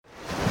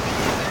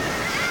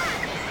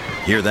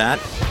Hear that?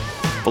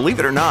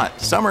 Believe it or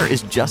not, summer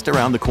is just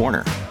around the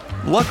corner.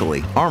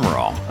 Luckily, Armor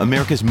All,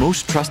 America's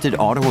most trusted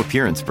auto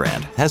appearance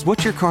brand, has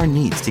what your car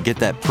needs to get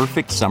that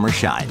perfect summer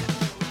shine.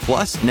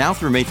 Plus, now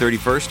through May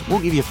 31st, we'll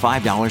give you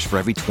 $5 for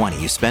every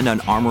 $20 you spend on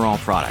Armor All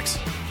products.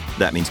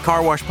 That means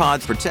car wash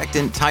pods,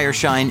 protectant, tire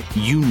shine,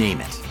 you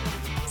name it.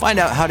 Find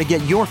out how to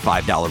get your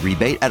 $5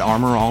 rebate at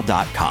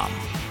armorall.com.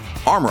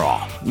 Armor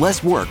All,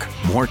 less work,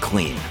 more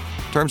clean.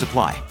 Terms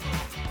apply.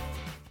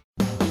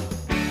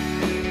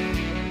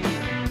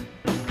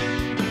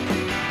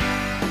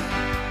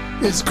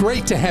 It's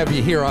great to have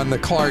you here on the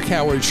Clark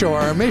Howard Show.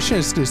 Our mission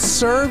is to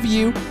serve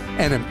you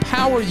and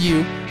empower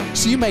you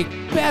so you make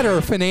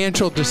better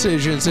financial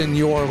decisions in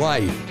your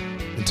life.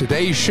 In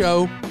today's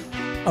show,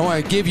 I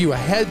want to give you a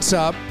heads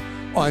up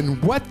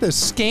on what the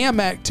scam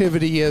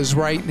activity is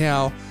right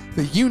now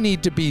that you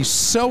need to be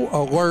so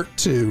alert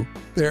to.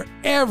 They're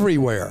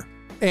everywhere.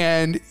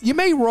 And you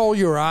may roll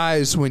your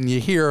eyes when you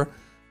hear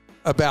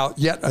about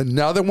yet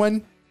another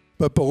one,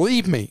 but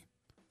believe me,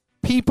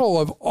 people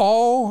of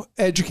all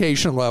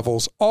education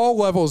levels, all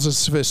levels of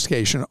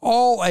sophistication,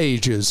 all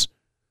ages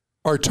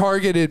are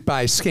targeted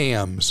by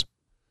scams.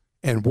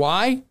 And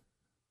why?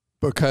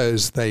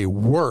 Because they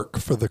work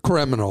for the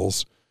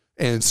criminals.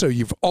 And so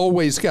you've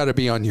always got to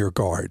be on your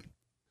guard.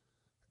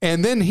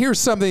 And then here's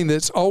something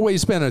that's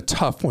always been a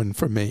tough one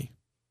for me.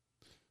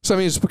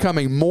 Something that's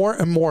becoming more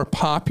and more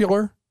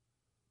popular.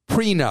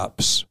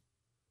 Prenups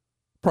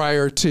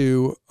prior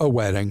to a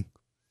wedding.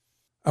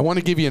 I want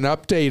to give you an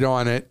update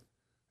on it.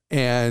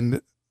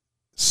 And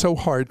so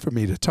hard for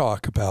me to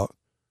talk about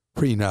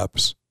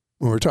prenups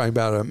when we're talking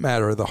about a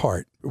matter of the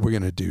heart. We're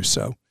going to do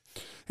so.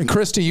 And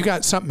Krista, you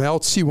got something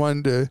else you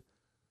wanted to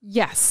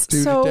do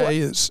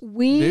today?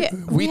 We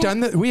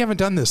haven't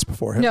done this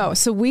before. No.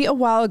 So we a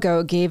while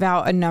ago gave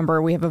out a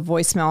number. We have a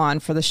voicemail on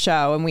for the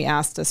show, and we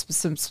asked us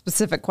some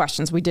specific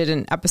questions. We did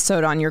an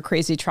episode on your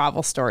crazy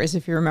travel stories,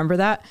 if you remember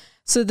that.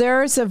 So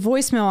there's a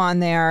voicemail on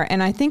there,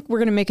 and I think we're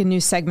going to make a new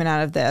segment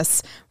out of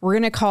this. We're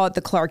going to call it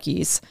the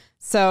Clarkies.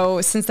 So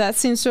since that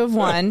seems to have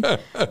won,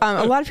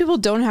 a lot of people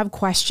don't have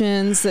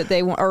questions that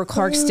they want, or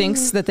Clark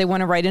Stinks that they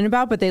want to write in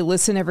about, but they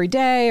listen every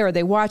day or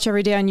they watch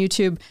every day on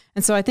YouTube.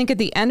 And so I think at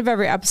the end of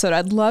every episode,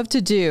 I'd love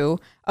to do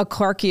a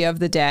Clarkie of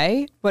the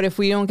day. But if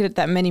we don't get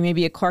that many,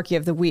 maybe a Clarkie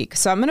of the week.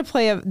 So I'm going to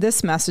play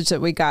this message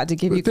that we got to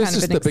give you kind of an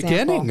example. This is the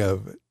beginning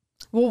of it.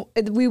 Well,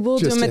 we will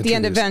do them at the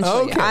end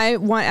eventually. Okay. I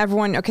want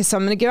everyone. Okay, so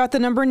I'm going to give out the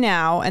number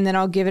now, and then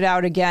I'll give it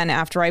out again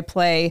after I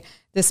play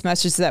this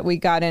message that we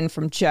got in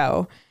from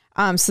Joe.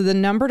 So the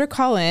number to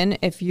call in,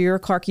 if you're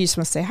Clark, you just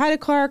want to say hi to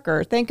Clark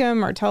or thank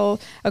him or tell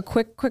a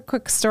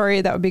quick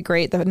story, that would be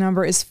great. The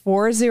number is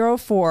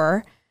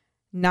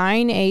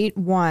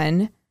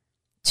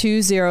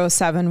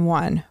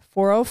 404-981-2071.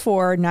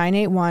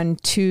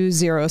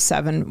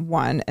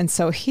 404-981-2071. And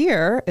so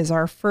here is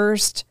our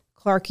first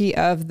Clarkie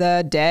of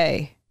the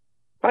day.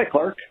 Hi,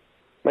 Clark.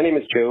 My name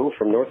is Joe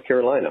from North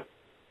Carolina.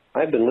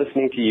 I've been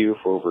listening to you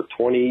for over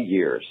 20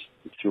 years.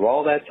 Through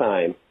all that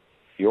time,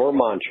 your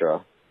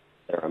mantra,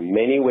 there are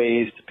many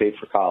ways to pay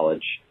for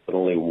college, but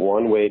only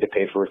one way to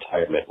pay for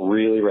retirement,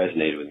 really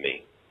resonated with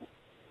me.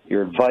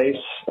 Your advice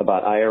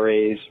about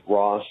IRAs,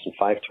 Roths, and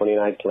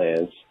 529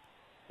 plans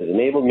has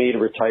enabled me to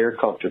retire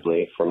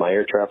comfortably from my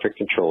air traffic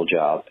control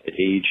job at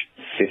age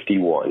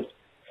 51.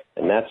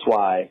 And that's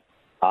why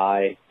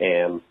I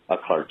am a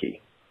Clarkie.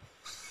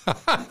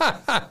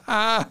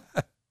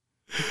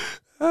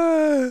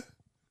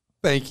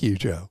 Thank you,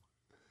 Joe.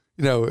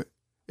 You know,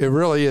 it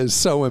really is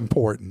so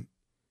important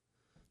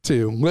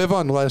to live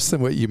on less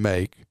than what you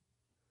make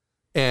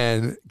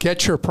and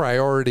get your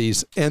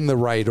priorities in the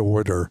right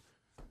order.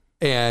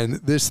 And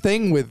this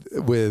thing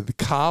with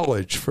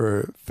college,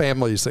 for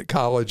families that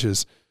college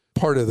is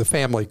part of the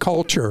family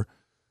culture,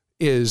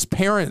 is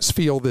parents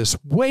feel this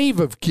wave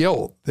of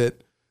guilt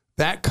that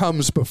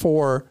comes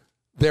before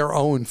their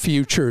own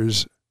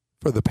futures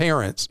for the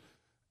parents.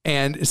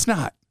 And it's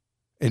not.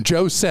 And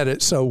Joe said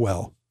it so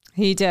well.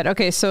 He did.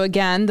 Okay, so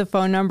again, the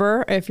phone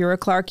number, if you're a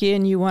Clarkie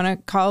and you want to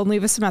call and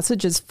leave us a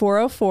message, is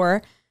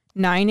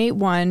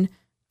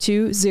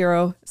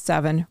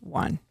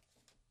 404-981-2071.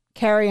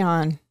 Carry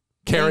on.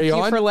 Thank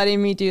you for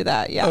letting me do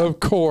that. Yeah.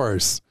 Of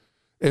course.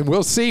 And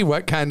we'll see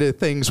what kind of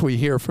things we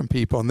hear from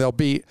people. And they'll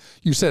be,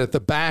 you said at the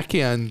back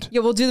end.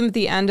 Yeah, we'll do them at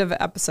the end of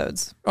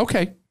episodes.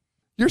 Okay.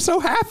 You're so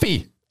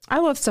happy. I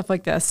love stuff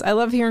like this. I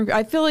love hearing,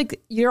 I feel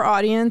like your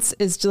audience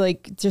is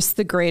like just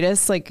the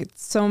greatest, like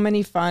so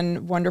many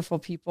fun, wonderful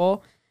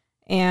people.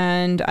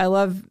 And I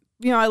love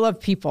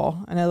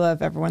people and I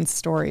love everyone's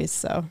stories.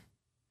 So,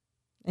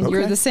 and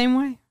You're the same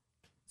way.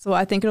 So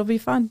I think it'll be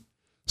fun.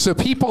 So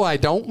people I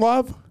don't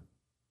love,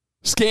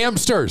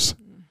 scamsters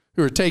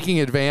who are taking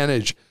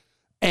advantage.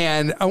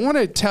 And I want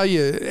to tell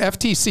you,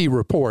 FTC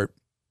report,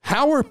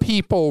 how are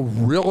people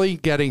really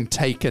getting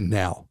taken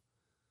now?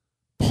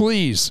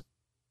 Please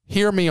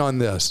hear me on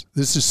this.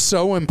 This is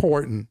so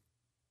important.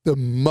 The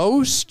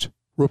most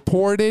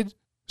reported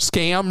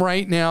scam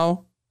right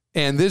now,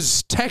 and this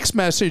is text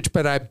message,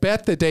 but I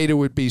bet the data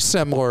would be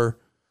similar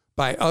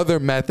by other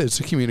methods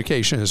of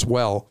communication as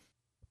well.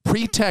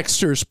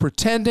 Pretexters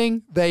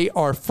pretending they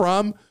are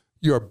from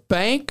your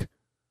bank,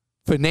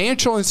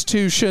 financial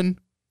institution,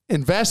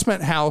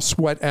 investment house,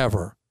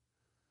 whatever.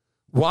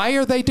 Why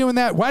are they doing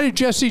that? Why did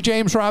Jesse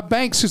James rob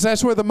banks? Because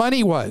that's where the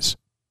money was,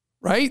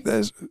 right?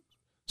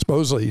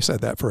 Supposedly he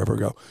said that forever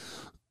ago.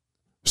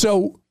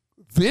 So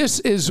this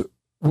is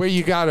where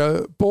you got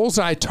a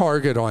bullseye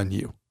target on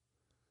you,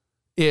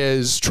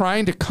 is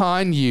trying to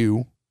con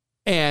you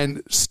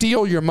and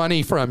steal your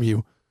money from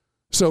you.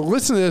 So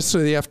listen to this,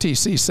 what the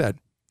FTC said.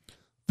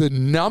 The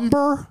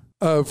number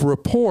of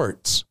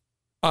reports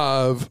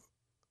of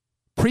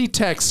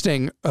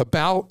pretexting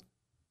about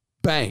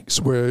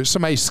banks where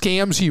somebody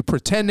scams you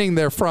pretending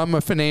they're from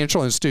a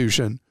financial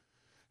institution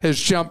has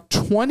jumped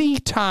 20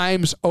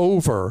 times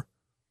over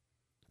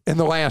in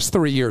the last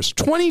 3 years.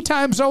 20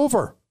 times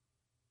over.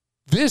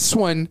 This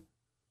one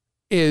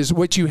is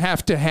what you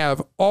have to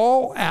have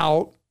all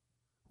out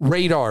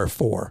radar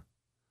for,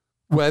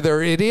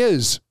 whether it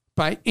is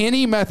by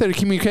any method of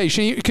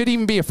communication. It could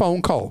even be a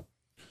phone call,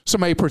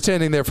 somebody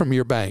pretending they're from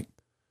your bank,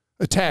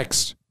 a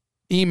text,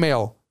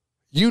 email,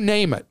 you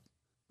name it.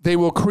 They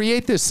will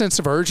create this sense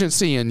of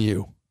urgency in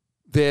you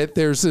that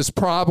there's this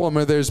problem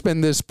or there's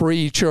been this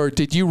breach or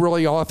did you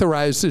really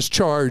authorize this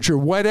charge or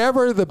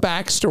whatever the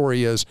backstory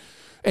is.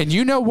 And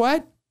you know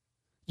what?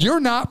 You're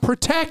not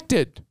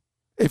protected.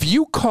 If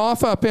you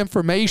cough up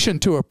information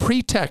to a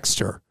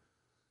pretexter,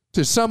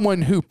 to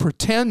someone who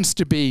pretends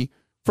to be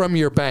from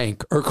your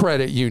bank or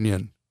credit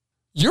union,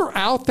 you're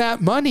out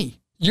that money.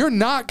 You're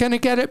not going to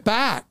get it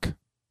back.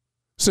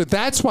 So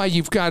that's why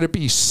you've got to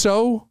be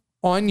so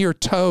on your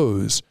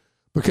toes,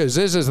 because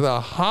this is the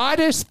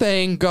hottest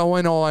thing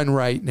going on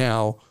right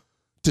now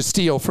to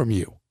steal from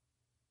you.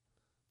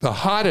 The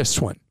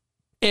hottest one.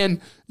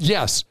 And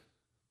yes,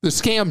 the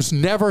scams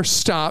never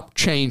stop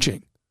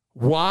changing.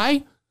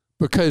 Why?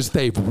 Because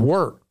they've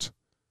worked.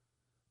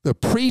 The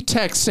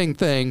pretexting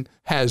thing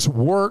has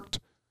worked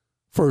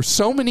for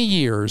so many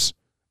years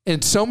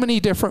in so many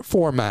different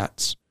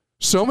formats,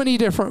 so many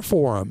different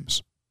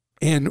forums,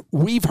 and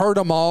we've heard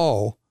them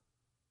all.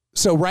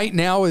 So right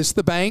now is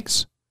the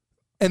banks,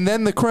 and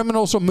then the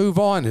criminals will move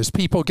on as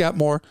people get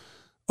more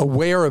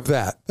aware of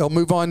that. They'll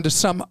move on to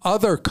some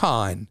other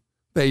con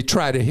they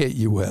try to hit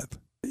you with.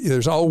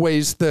 There's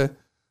always the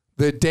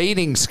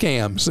dating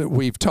scams that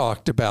we've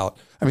talked about.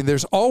 I mean,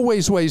 there's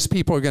always ways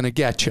people are going to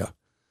get you.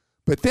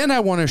 But then I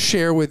want to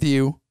share with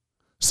you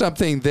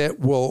something that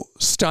will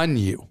stun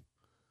you.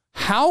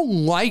 How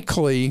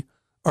likely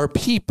are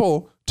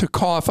people to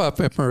cough up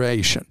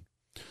information?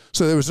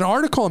 So there was an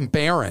article in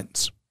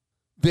Barron's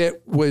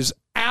that was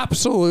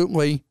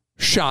absolutely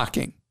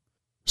shocking.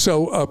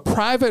 So a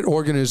private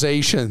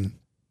organization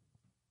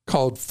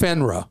called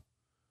FINRA,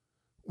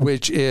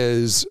 which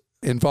is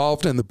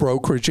involved in the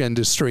brokerage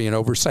industry and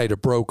oversight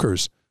of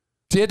brokers,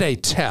 did a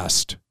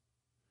test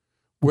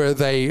where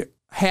they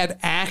had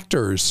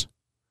actors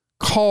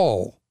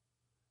call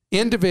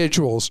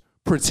individuals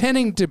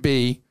pretending to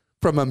be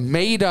from a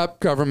made-up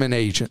government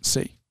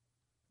agency.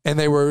 And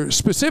they were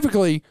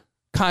specifically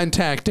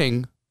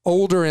contacting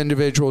older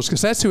individuals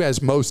because that's who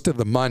has most of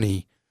the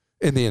money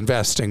in the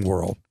investing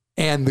world.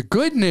 And the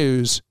good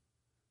news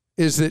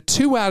is that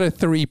 2 out of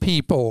 3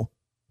 people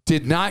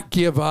did not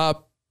give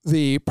up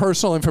the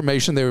personal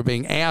information they were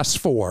being asked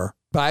for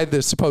by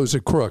the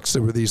supposed crooks.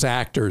 There were these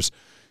actors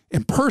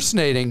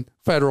impersonating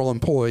federal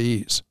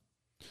employees.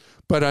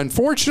 But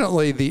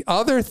unfortunately, the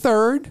other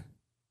third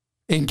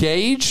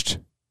engaged,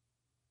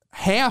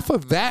 half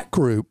of that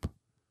group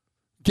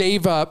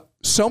gave up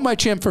so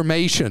much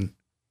information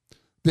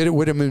that it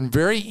would have been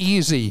very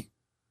easy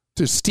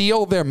to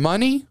steal their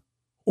money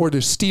or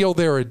to steal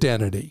their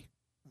identity.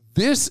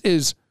 This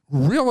is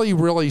really,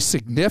 really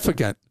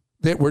significant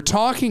that we're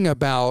talking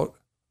about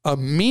a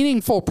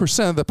meaningful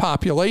percent of the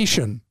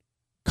population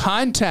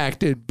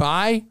contacted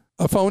by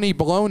a phony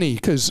baloney,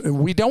 because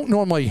we don't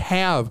normally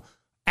have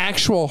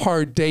actual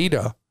hard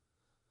data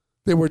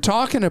that we're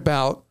talking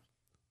about.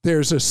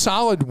 There's a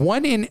solid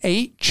 1 in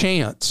 8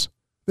 chance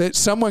that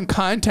someone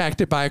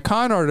contacted by a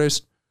con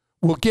artist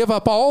will give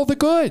up all the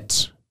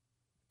goods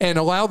and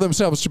allow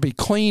themselves to be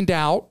cleaned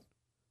out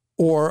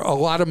or a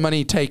lot of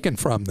money taken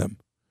from them.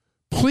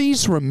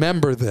 Please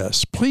remember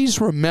this.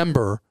 Please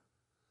remember,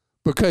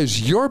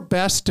 because your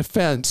best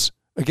defense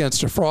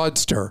against a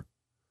fraudster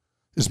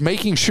is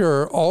making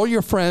sure all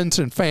your friends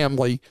and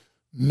family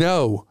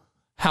know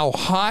how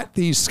hot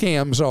these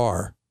scams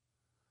are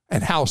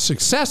and how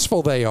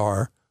successful they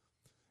are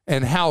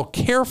and how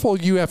careful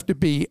you have to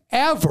be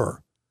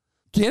ever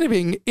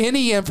giving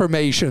any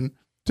information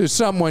to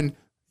someone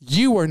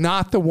you are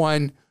not the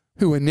one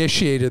who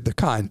initiated the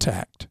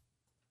contact.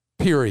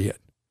 Period.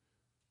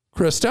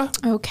 Krista?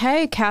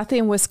 Okay. Kathy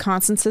in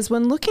Wisconsin says,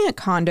 when looking at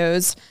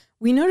condos,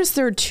 we noticed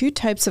there are 2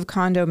 types of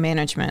condo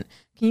management.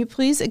 Can you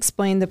please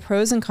explain the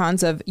pros and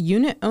cons of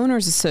unit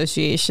owners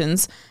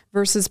associations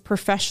versus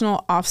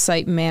professional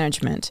offsite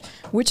management?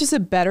 Which is a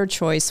better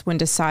choice when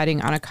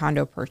deciding on a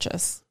condo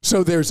purchase?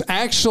 So there's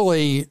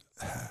actually,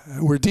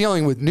 we're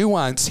dealing with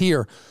nuance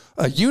here.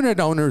 a unit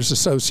owners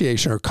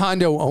association or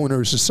condo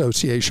owners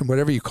association,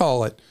 whatever you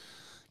call it,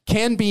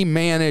 can be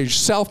managed,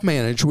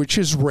 self-managed, which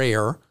is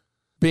rare,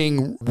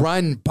 being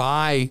run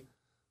by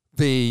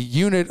the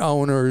unit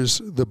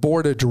owners, the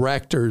board of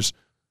directors,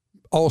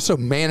 also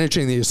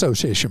managing the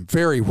association.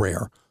 Very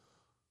rare.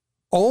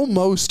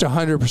 Almost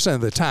 100%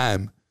 of the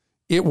time,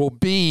 it will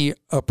be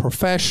a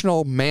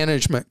professional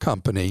management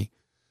company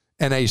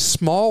and a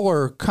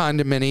smaller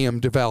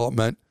condominium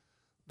development.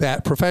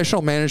 That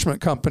professional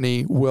management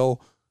company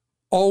will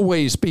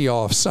always be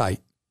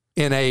off-site.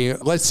 In a,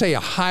 let's say, a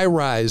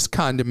high-rise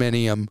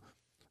condominium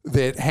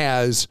that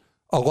has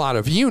a lot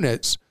of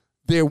units,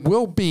 there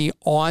will be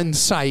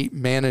on-site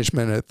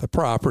management at the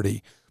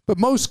property. But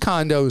most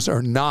condos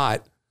are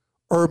not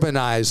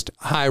urbanized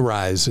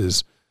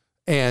high-rises,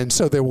 and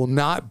so there will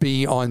not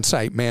be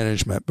on-site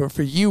management. But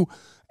for you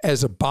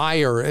as a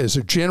buyer, as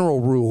a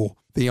general rule,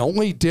 the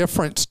only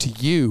difference to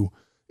you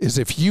is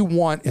if you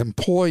want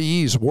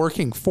employees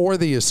working for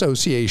the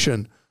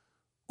association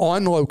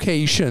on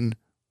location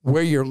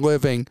where you're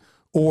living,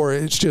 or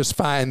it's just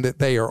fine that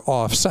they are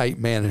off-site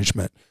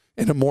management.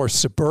 In a more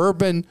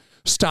suburban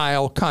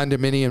style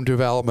condominium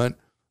development,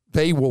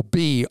 they will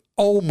be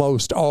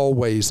almost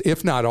always,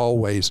 if not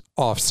always,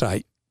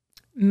 off-site.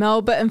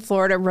 Melba in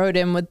Florida wrote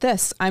in with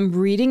this: I'm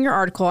reading your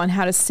article on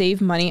how to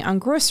save money on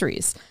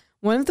groceries.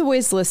 One of the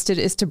ways listed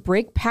is to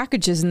break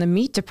packages in the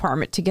meat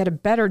department to get a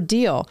better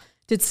deal.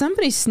 Did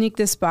somebody sneak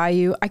this by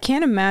you? I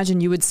can't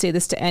imagine you would say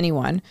this to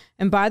anyone.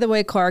 And by the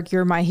way, Clark,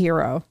 you're my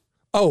hero.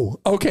 Oh,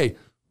 okay.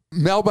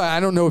 Melba,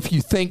 I don't know if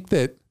you think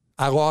that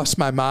I lost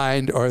my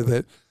mind or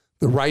that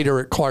the writer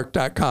at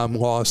Clark.com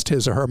lost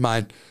his or her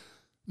mind.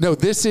 No,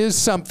 this is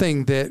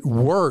something that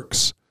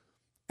works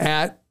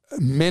at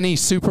many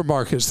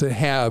supermarkets that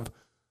have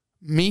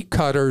meat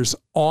cutters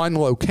on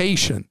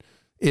location.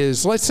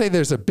 Is, let's say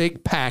there's a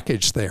big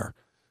package there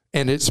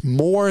and it's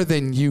more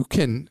than you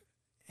can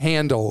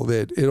handle,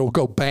 that it'll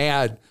go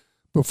bad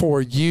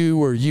before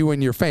you or you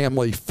and your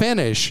family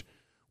finish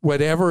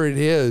whatever it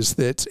is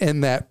that's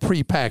in that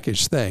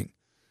prepackaged thing.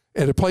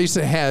 At a place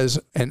that has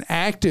an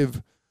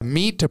active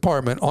meat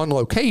department on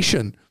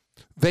location,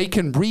 they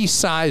can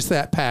resize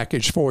that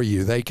package for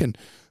you. They can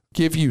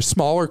give you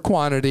smaller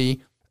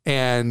quantity,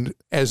 and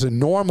as a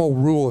normal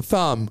rule of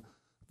thumb,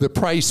 the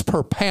price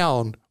per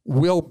pound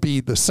will be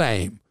the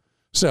same.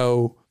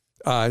 So,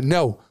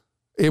 no,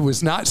 it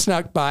was not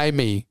snuck by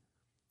me.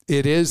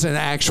 It is an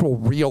actual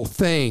real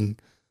thing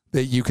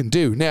that you can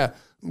do. Now,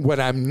 what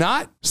I'm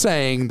not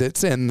saying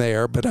that's in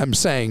there, but I'm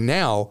saying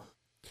now,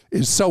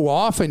 is so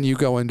often you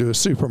go into a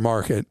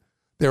supermarket,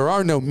 there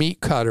are no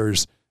meat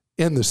cutters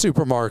in the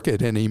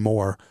supermarket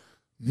anymore.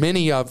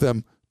 Many of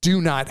them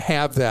do not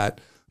have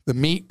that. The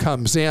meat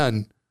comes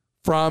in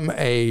from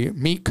a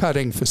meat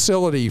cutting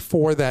facility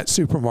for that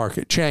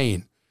supermarket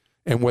chain.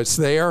 And what's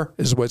there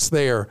is what's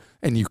there,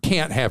 and you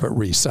can't have it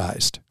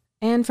resized.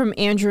 And from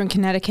Andrew in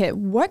Connecticut,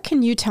 what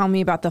can you tell me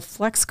about the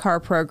Flex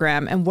Car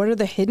program and what are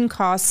the hidden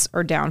costs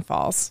or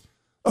downfalls?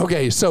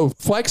 Okay, so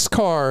Flex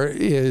Car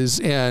is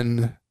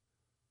in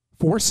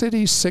 4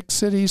 cities, 6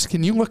 cities.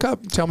 Can you look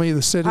up and tell me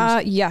the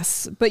cities?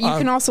 Yes, but you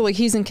can also, like,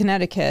 he's in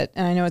Connecticut,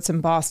 and I know it's in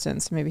Boston,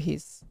 so maybe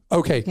he's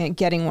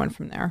getting one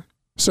from there.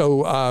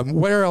 So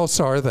where else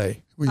are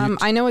they?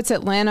 I know it's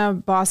Atlanta,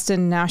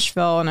 Boston,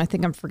 Nashville, and I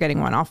think I'm forgetting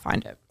one. I'll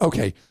find it.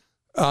 Okay.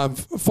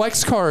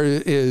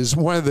 FlexCar is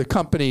one of the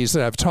companies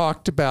that I've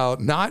talked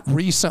about, not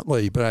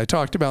recently, but I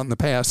talked about in the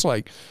past,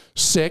 like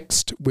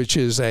Sixt, which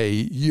is a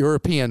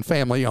European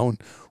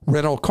family-owned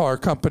rental car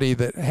company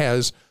that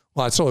has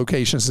lots of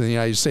locations in the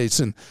United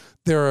States. And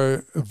there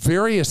are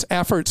various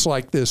efforts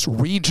like this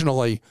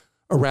regionally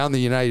around the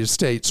United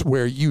States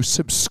where you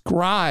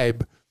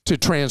subscribe to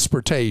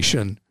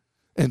transportation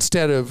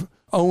instead of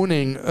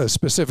owning a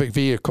specific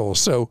vehicle.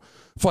 So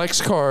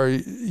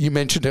FlexCar, you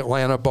mentioned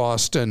Atlanta,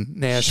 Boston,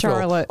 Nashville,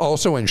 Charlotte.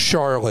 Also in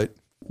Charlotte.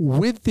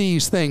 With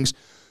these things,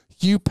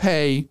 you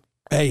pay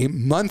a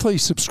monthly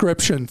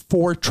subscription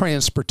for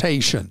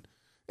transportation,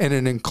 and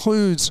it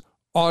includes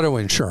auto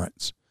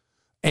insurance.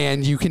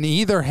 And you can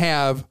either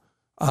have,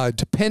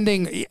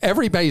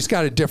 everybody's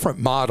got a different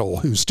model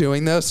who's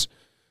doing this.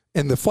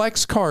 In the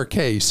FlexCar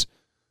case,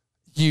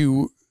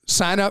 you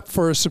sign up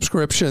for a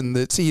subscription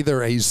that's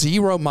either a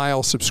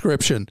 0-mile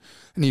subscription,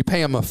 and you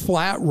pay them a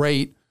flat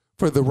rate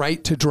for the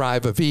right to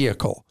drive a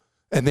vehicle.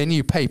 And then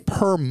you pay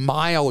per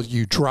mile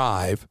you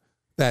drive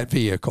that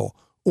vehicle.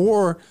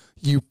 Or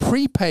you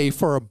prepay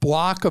for a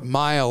block of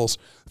miles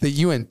that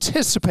you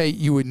anticipate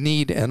you would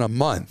need in a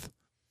month,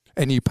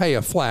 and you pay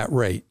a flat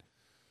rate.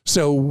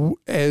 So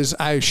as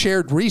I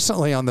shared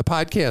recently on the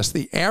podcast,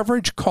 the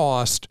average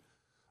cost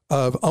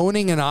of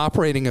owning and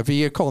operating a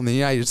vehicle in the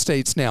United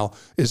States now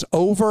is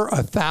over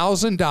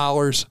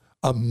 $1,000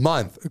 a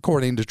month,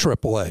 according to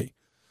AAA.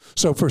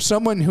 So for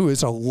someone who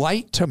is a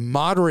light to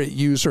moderate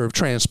user of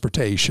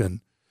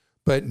transportation,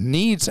 but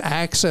needs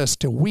access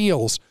to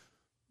wheels,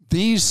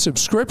 these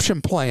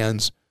subscription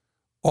plans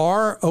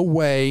are a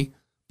way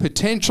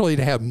potentially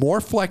to have more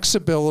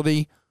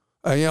flexibility.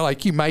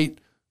 Like you might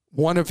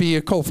want a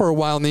vehicle for a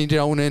while and then you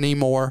don't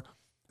anymore.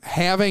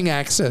 having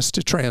access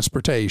to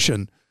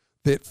transportation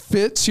that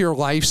fits your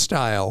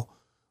lifestyle,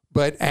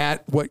 but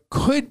at what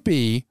could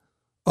be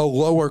a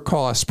lower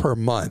cost per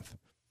month.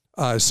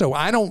 So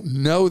I don't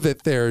know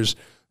that there's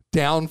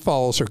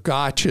downfalls or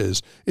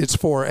gotchas. It's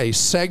for a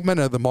segment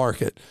of the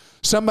market.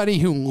 Somebody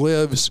who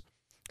lives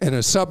in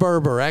a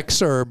suburb or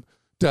exurb,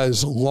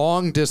 does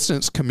long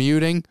distance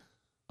commuting.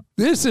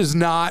 This is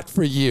not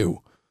for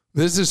you.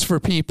 This is for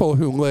people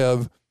who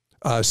live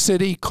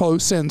city,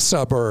 close in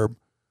suburb,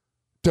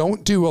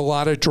 don't do a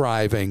lot of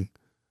driving,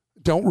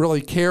 don't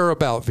really care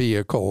about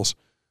vehicles,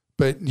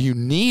 but you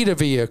need a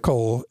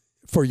vehicle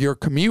for your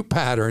commute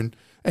pattern,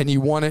 and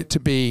you want it to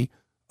be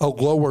a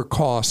lower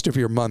cost of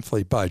your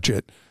monthly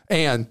budget.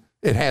 And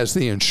it has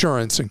the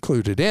insurance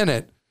included in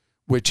it,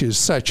 which is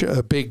such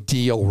a big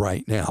deal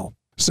right now.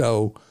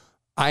 So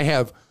I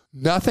have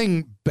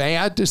nothing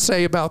bad to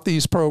say about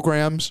these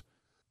programs.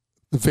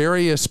 The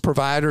various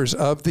providers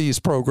of these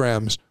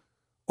programs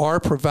are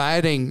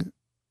providing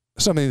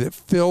something that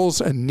fills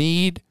a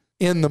need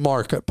in the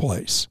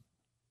marketplace.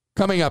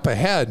 Coming up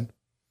ahead,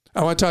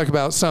 I want to talk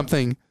about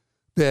something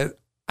that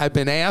I've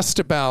been asked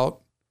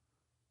about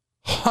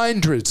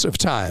hundreds of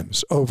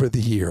times over the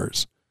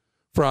years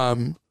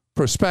from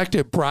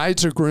prospective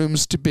brides or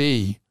grooms to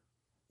be,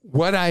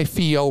 what I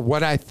feel,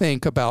 what I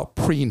think about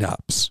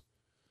prenups.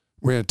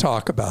 We're going to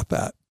talk about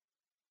that.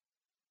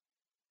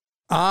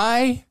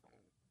 I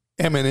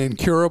am an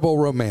incurable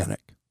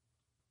romantic.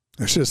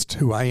 That's just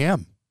who I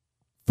am.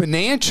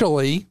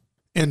 Financially,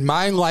 in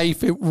my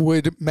life, it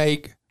would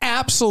make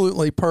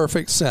absolutely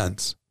perfect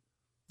sense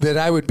that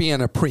I would be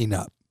in a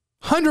prenup.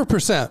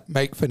 100%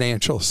 make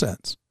financial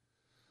sense.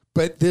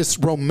 But this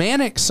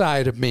romantic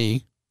side of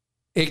me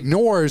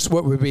ignores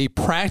what would be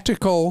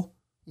practical,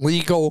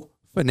 legal,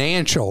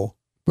 financial,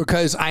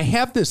 because I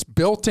have this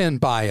built-in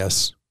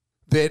bias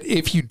that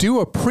if you do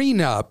a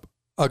prenup,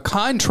 a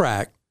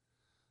contract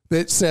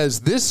that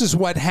says this is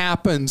what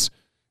happens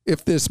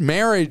if this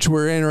marriage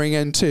we're entering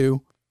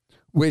into,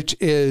 which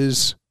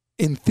is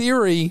in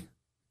theory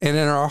and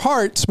in our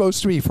heart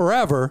supposed to be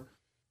forever,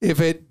 if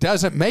it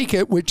doesn't make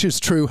it, which is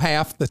true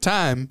half the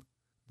time,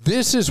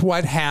 this is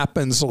what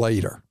happens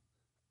later.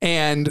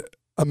 And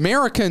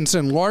Americans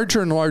in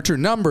larger and larger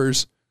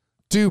numbers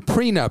do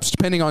prenups,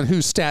 depending on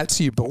whose stats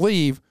you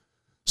believe.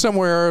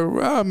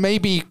 Somewhere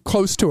maybe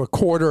close to a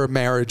quarter of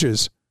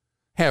marriages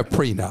have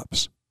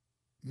prenups.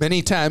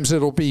 Many times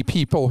it'll be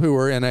people who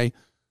are in a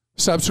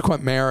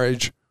subsequent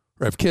marriage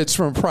or have kids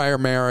from a prior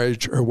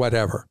marriage or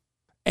whatever.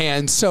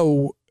 And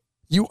so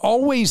you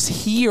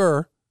always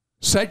hear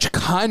such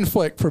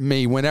conflict from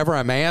me whenever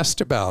I'm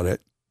asked about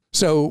it.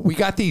 So we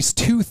got these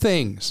two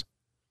things.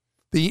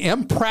 The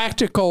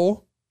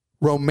impractical,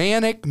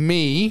 romantic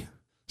me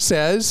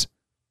says,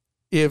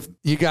 if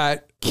you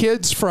got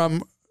kids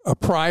from a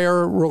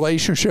prior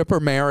relationship or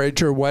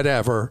marriage or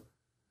whatever,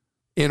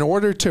 in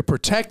order to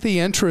protect the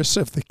interests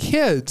of the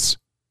kids,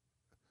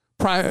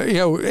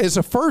 as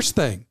a first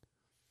thing,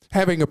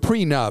 having a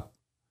prenup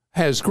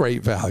has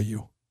great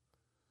value.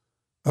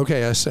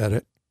 Okay, I said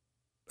it.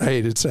 I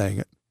hated saying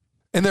it.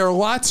 And there are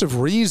lots of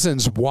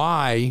reasons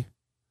why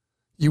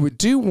you would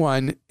do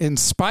one in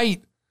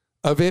spite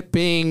of it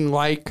being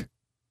like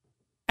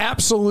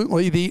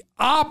absolutely the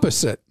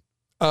opposite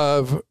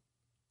of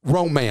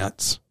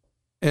romance,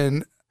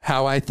 and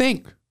how I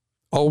think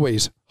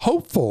always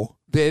hopeful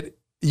that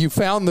you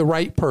found the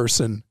right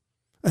person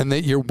and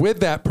that you're with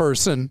that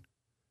person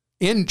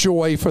in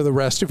joy for the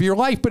rest of your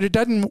life. But it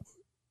doesn't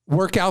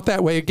work out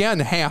that way again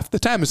half the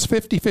time. It's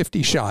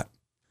 50-50 shot.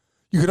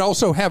 You could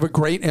also have a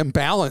great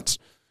imbalance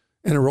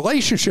in a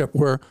relationship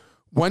where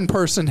one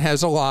person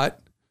has a lot,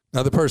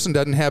 another person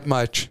doesn't have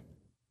much.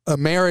 A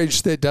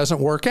marriage that doesn't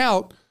work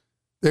out,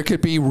 there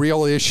could be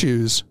real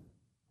issues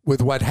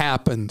with what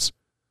happens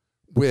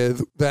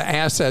with the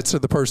assets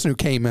of the person who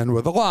came in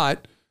with a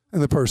lot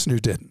and the person who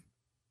didn't.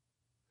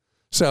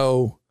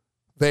 So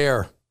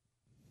there,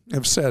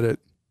 I've said it.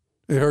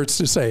 It hurts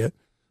to say it.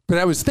 But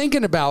I was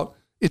thinking about,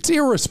 it's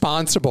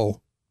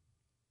irresponsible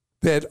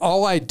that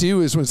all I do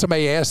is when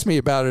somebody asks me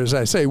about it is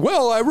I say,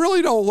 well, I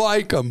really don't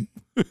like them.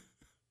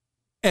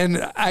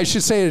 And I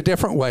should say it a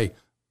different way.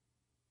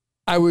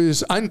 I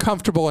was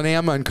uncomfortable and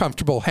am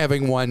uncomfortable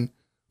having one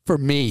for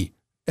me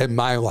in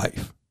my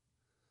life.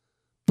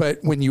 But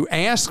when you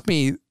ask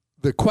me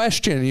the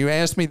question, you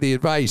ask me the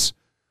advice,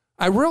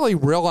 I really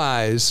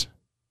realize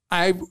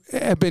I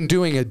have been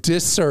doing a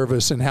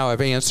disservice in how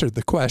I've answered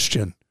the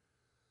question,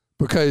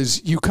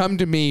 because you come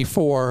to me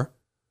for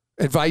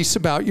advice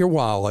about your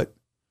wallet,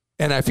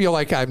 and I feel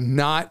like I've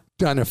not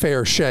done a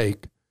fair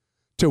shake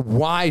to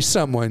why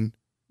someone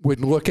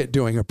would look at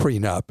doing a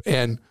prenup.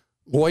 And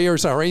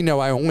lawyers already know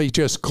I only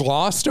just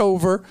glossed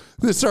over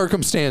the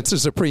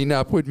circumstances a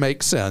prenup would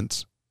make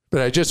sense.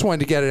 But I just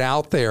wanted to get it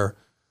out there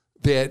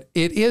that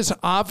it is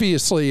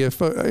obviously,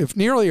 if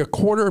nearly a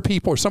quarter of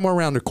people or somewhere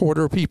around a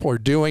quarter of people are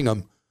doing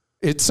them,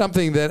 it's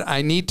something that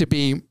I need to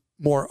be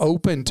more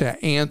open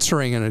to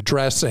answering and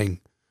addressing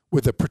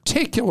with the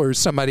particulars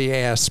somebody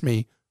asks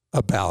me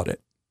about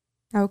it.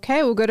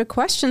 Okay, we'll go to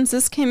questions.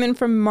 This came in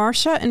from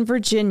Marcia in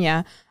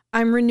Virginia.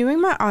 I'm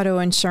renewing my auto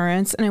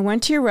insurance, and I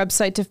went to your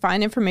website to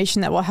find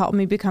information that will help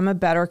me become a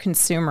better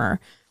consumer.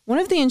 One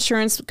of the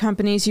insurance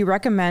companies you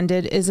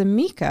recommended is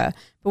Amica,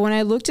 but when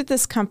I looked at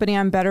this company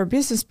on Better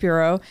Business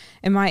Bureau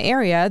in my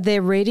area,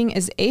 their rating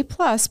is A+,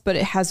 but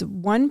it has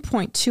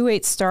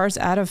 1.28 stars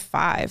out of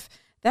 5.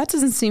 That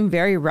doesn't seem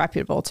very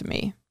reputable to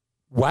me.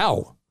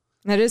 Wow.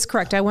 That is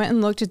correct. I went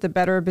and looked at the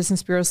Better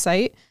Business Bureau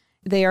site.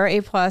 They are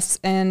A+,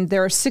 and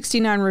there are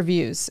 69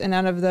 reviews, and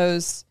out of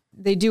those,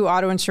 they do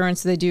auto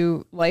insurance, they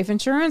do life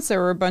insurance. There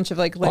were a bunch of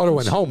auto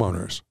and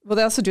homeowners. Well,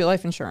 they also do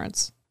life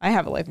insurance. I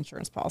have a life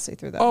insurance policy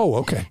through them. Oh,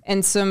 okay.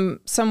 And some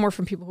were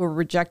from people who were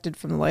rejected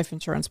from the life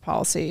insurance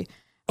policy.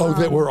 Oh,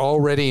 that were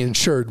already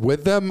insured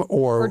with them,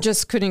 or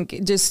just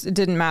it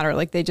didn't matter.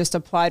 Like they just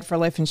applied for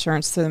life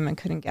insurance to them and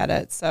couldn't get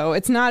it. So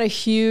it's not a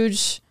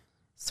huge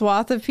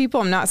swath of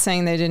people. I'm not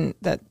saying they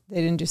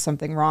didn't do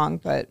something wrong,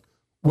 but.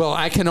 Well,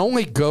 I can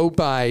only go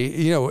by,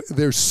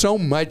 there's so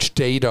much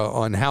data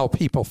on how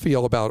people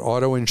feel about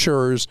auto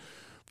insurers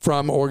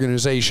from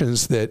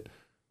organizations that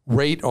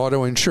rate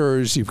auto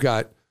insurers. You've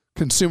got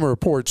Consumer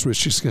Reports,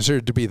 which is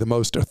considered to be the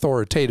most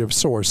authoritative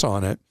source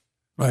on it.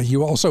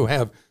 You also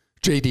have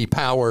J.D.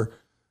 Power,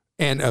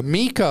 and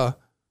Amica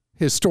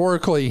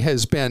historically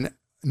has been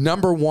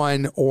number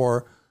one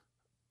or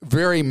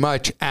very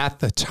much at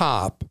the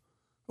top,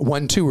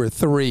 1, 2, or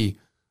 3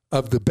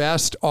 of the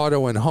best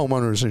auto and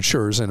homeowners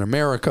insurers in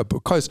America,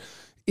 because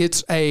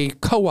it's a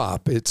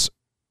co-op. It's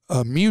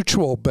a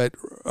mutual, but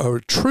a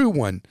true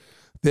one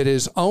that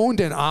is owned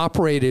and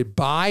operated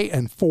by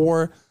and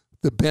for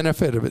the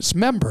benefit of its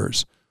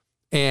members.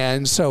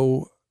 And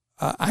so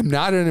I'm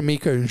not an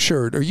Amica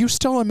insured. Are you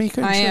still Amica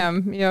insured? I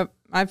am. Yep.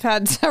 I've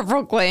had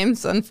several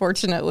claims,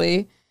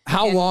 unfortunately.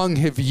 How long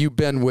have you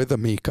been with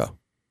Amica?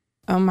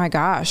 Oh my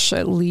gosh,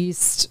 at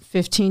least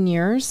 15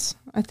 years,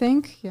 I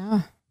think.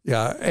 Yeah.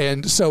 Yeah,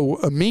 and so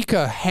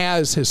Amica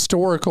has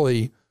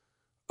historically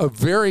a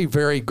very,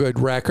 very good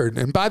record.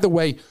 And by the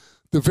way,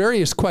 the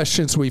various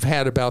questions we've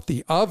had about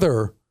the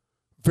other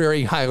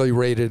very highly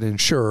rated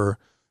insurer,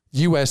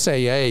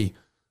 USAA,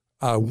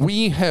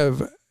 we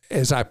have,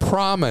 as I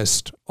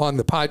promised on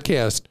the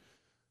podcast,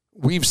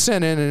 we've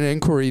sent in an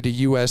inquiry to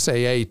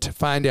USAA to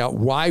find out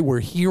why we're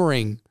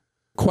hearing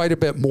quite a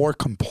bit more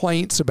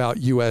complaints about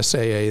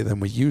USAA than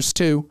we used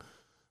to.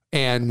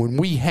 And when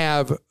we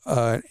have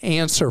an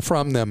answer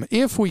from them,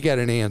 if we get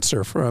an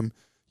answer from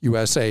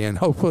USA, and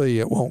hopefully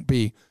it won't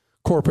be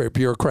corporate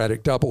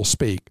bureaucratic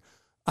doublespeak,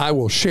 I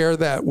will share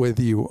that with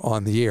you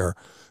on the air.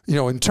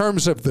 In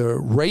terms of the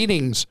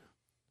ratings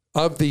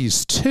of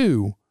these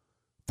two,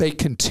 they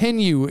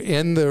continue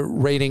in the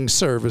rating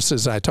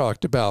services I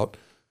talked about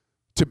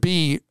to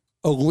be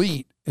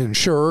elite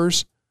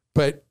insurers,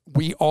 but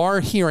we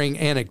are hearing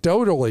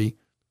anecdotally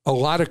a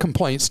lot of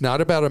complaints,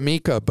 not about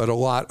Amica, but a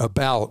lot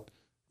about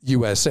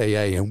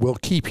USAA, and we'll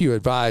keep you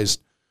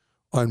advised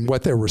on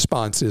what their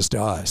response is to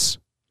us.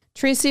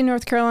 Tracy,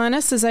 North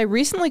Carolina says, I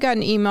recently got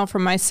an email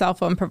from my cell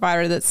phone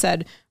provider that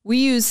said, we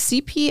use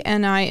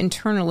CP&I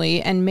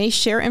internally and may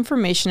share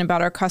information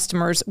about our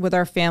customers with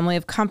our family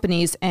of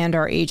companies and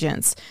our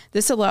agents.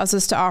 This allows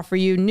us to offer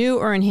you new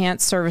or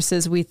enhanced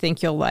services we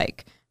think you'll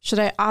like. Should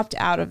I opt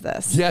out of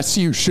this? Yes,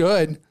 you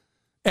should.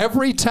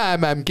 Every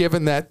time I'm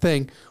given that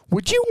thing,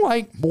 would you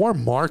like more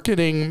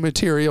marketing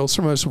materials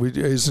from us?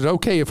 Is it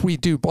okay if we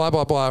do blah,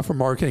 blah, blah for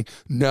marketing?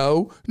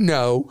 No,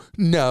 no,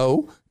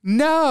 no,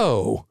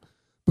 no.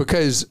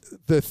 Because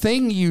the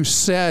thing you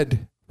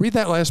said, read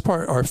that last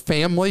part, our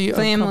family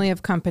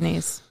of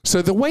companies.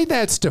 So the way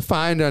that's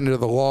defined under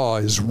the law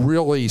is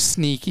really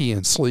sneaky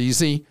and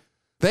sleazy.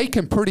 They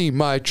can pretty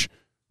much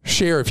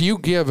share, if you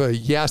give a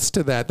yes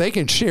to that, they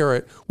can share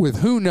it with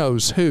who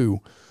knows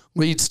who.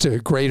 Leads to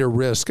greater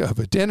risk of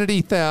identity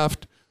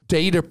theft,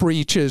 data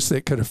breaches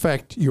that could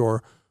affect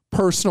your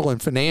personal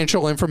and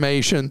financial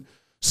information.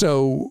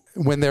 So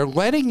when they're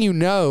letting you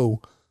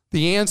know,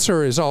 the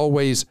answer is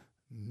always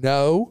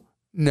no,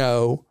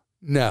 no,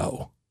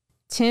 no.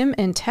 Tim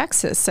in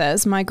Texas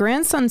says, my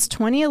grandson's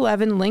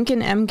 2011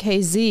 Lincoln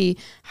MKZ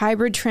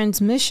hybrid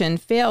transmission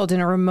failed in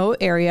a remote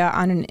area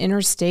on an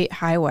interstate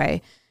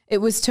highway. It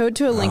was towed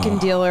to a Lincoln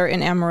dealer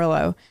in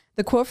Amarillo.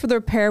 The quote for the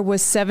repair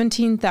was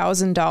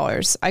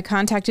 $17,000. I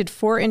contacted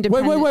 4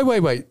 independent...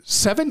 Wait.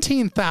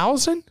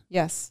 $17,000?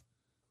 Yes.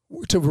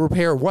 To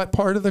repair what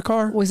part of the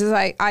car?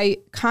 I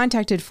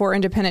contacted 4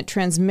 independent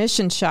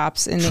transmission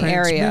shops in the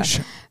area.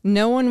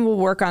 No one will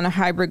work on a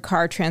hybrid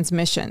car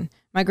transmission.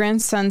 My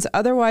grandson's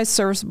otherwise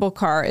serviceable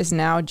car is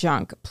now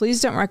junk. Please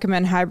don't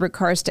recommend hybrid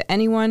cars to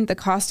anyone. The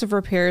cost of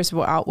repairs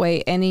will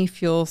outweigh any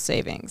fuel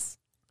savings.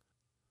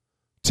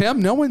 Tim,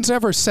 no one's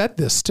ever said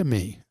this to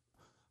me.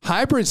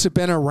 Hybrids have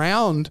been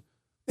around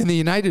in the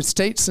United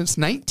States since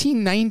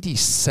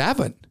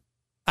 1997.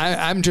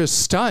 I'm just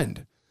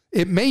stunned.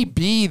 It may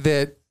be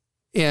that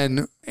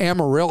in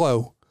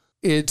Amarillo,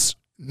 it's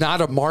not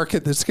a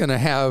market that's going to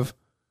have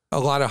a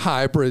lot of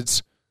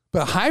hybrids,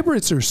 but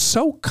hybrids are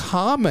so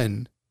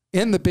common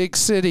in the big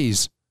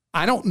cities.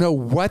 I don't know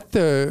what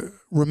the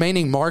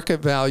remaining market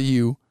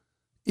value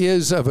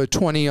is of a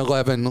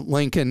 2011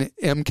 Lincoln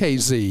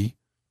MKZ,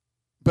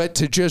 but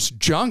to just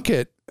junk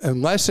it,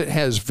 unless it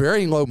has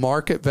very low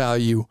market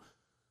value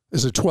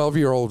as a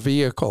 12-year-old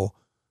vehicle,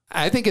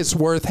 I think it's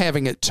worth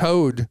having it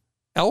towed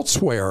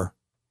elsewhere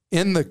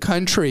in the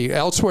country,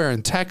 elsewhere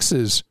in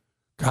Texas.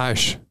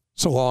 Gosh,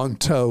 it's a long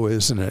tow,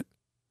 isn't it?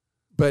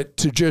 But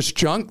to just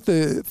junk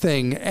the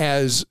thing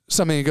as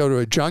something to go to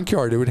a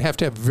junkyard, it would have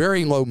to have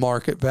very low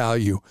market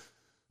value.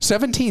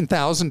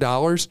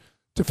 $17,000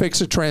 to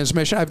fix a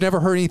transmission. I've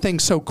never heard anything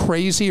so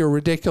crazy or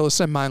ridiculous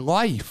in my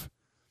life.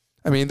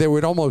 I mean, there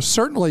would almost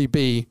certainly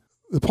be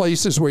the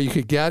places where you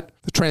could get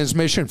the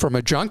transmission from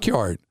a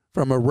junkyard,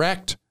 from a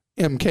wrecked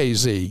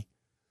MKZ,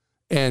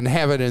 and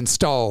have it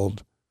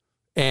installed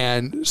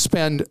and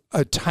spend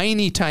a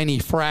tiny, tiny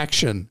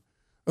fraction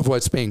of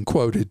what's being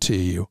quoted to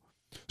you.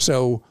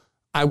 So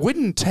I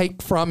wouldn't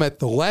take from it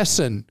the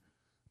lesson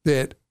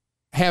that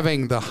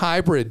having the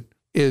hybrid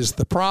is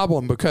the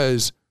problem,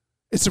 because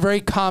it's a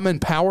very common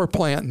power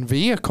plant in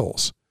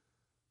vehicles.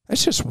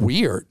 That's just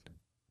weird.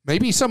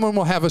 Maybe someone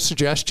will have a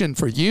suggestion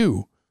for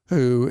you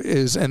who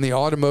is in the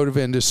automotive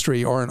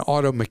industry or an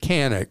auto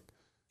mechanic.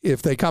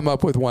 If they come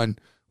up with one,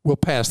 we'll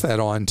pass that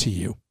on to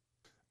you.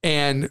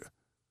 And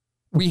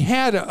we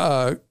had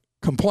a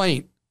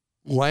complaint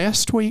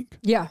last week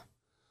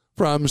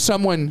from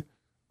someone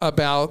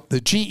about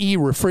the GE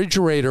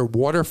refrigerator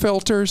water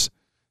filters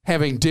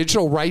having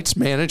digital rights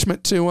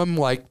management to them,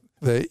 like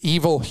the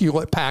evil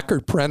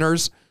Hewlett-Packard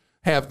printers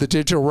have the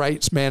digital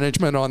rights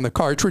management on the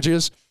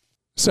cartridges.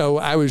 So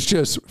I was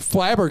just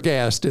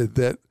flabbergasted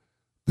that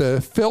the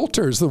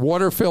filters, the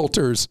water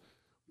filters,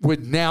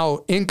 would now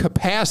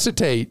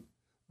incapacitate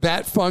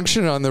that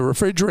function on the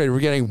refrigerator. We're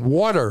getting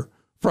water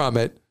from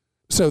it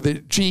so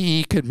that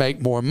GE could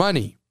make more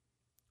money.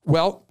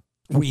 Well,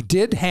 we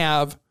did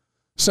have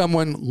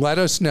someone let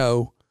us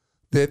know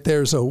that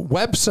there's a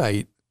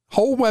website,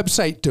 whole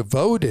website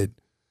devoted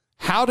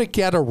how to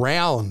get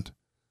around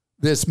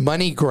this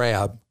money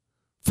grab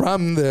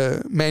from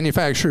the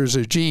manufacturers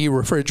of GE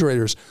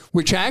refrigerators,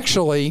 which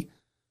actually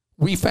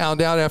we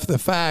found out after the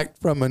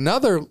fact from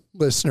another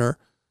listener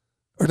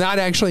are not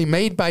actually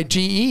made by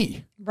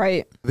GE.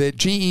 Right. That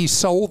GE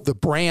sold the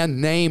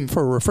brand name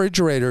for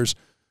refrigerators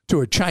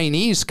to a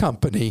Chinese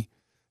company,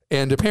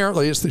 and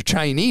apparently it's the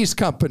Chinese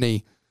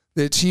company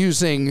that's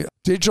using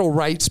digital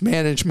rights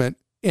management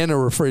in a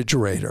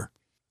refrigerator.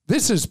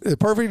 This is a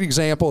perfect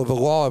example of the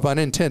law of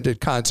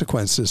unintended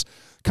consequences.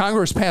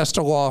 Congress passed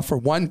a law for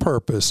one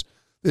purpose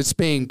that's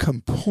being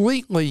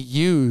completely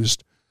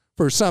used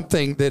for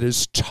something that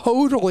is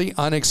totally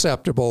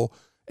unacceptable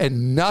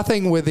and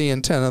nothing with the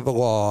intent of the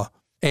law.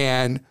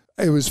 And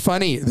it was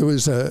funny. There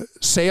was a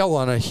sale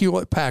on a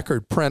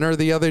Hewlett-Packard printer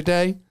the other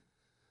day,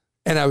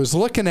 and I was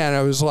looking at it.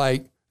 I was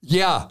like,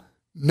 yeah,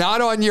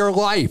 not on your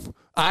life.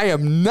 I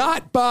am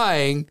not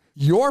buying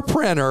your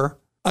printer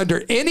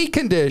under any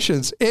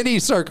conditions, any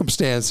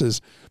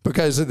circumstances,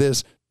 because of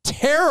this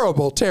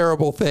terrible,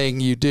 terrible thing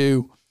you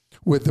do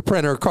with the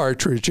printer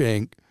cartridge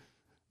ink.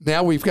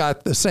 Now we've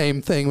got the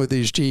same thing with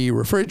these GE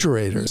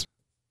refrigerators.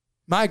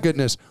 My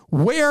goodness,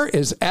 where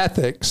is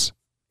ethics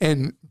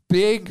in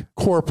big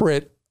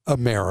corporate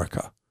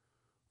America?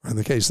 Or in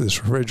the case of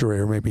this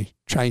refrigerator, maybe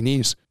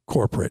Chinese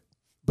corporate.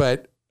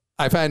 But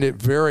I find it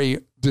very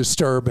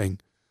disturbing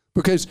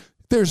because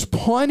there's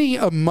plenty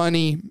of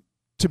money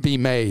to be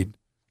made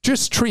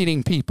just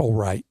treating people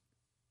right.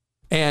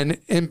 And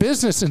in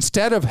business,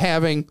 instead of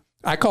having,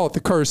 I call it the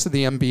curse of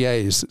the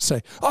MBAs that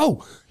say,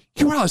 oh,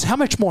 you realize how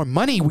much more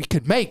money we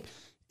could make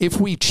if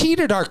we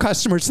cheated our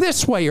customers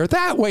this way or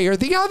that way or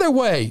the other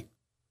way.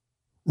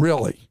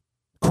 Really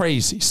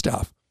crazy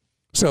stuff.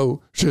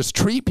 So just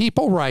treat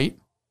people right,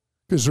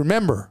 because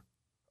remember,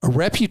 a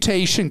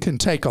reputation can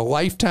take a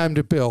lifetime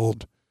to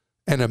build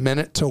and a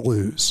minute to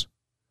lose.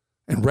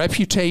 And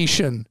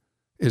reputation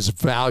is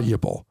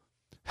valuable.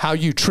 How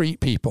you treat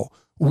people.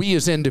 We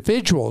as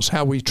individuals,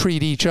 how we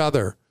treat each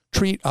other,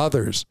 treat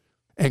others.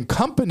 And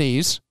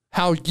companies,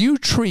 how you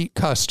treat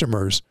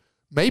customers.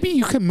 Maybe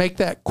you can make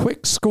that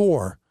quick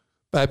score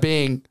by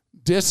being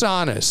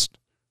dishonest,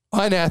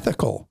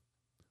 unethical,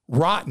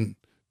 rotten,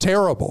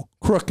 terrible,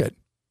 crooked.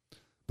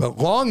 But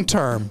long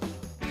term,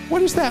 what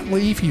does that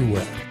leave you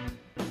with?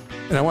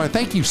 And I want to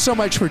thank you so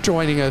much for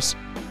joining us.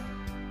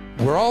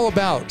 We're all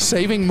about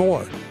saving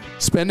more,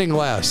 spending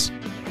less,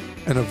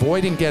 and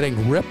avoiding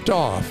getting ripped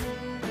off.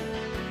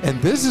 And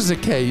this is a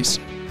case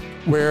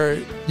where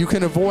you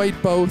can avoid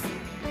both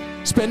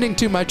spending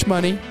too much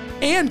money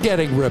and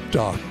getting ripped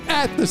off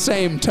at the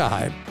same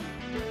time.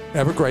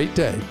 Have a great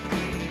day.